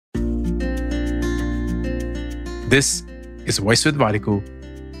This is Voice with Variku,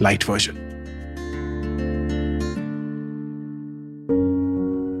 Lite version.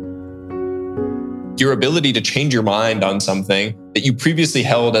 Your ability to change your mind on something that you previously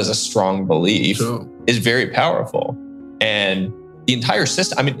held as a strong belief is very powerful. And the entire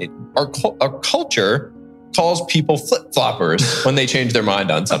system, I mean, our culture calls people flip-floppers when they change their mind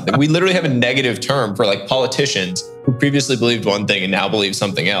on something. We literally have a negative term for like politicians who previously believed one thing and now believe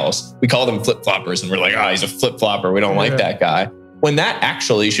something else. We call them flip-floppers and we're like, he's a flip-flopper. We don't like that guy. When that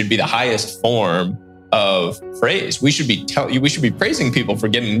actually should be the highest form of praise. We should be praising people for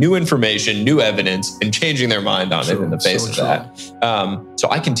getting new information, new evidence, and changing their mind on it in the face of that. So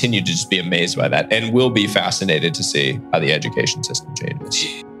I continue to just be amazed by that and will be fascinated to see how the education system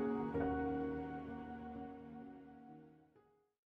changes.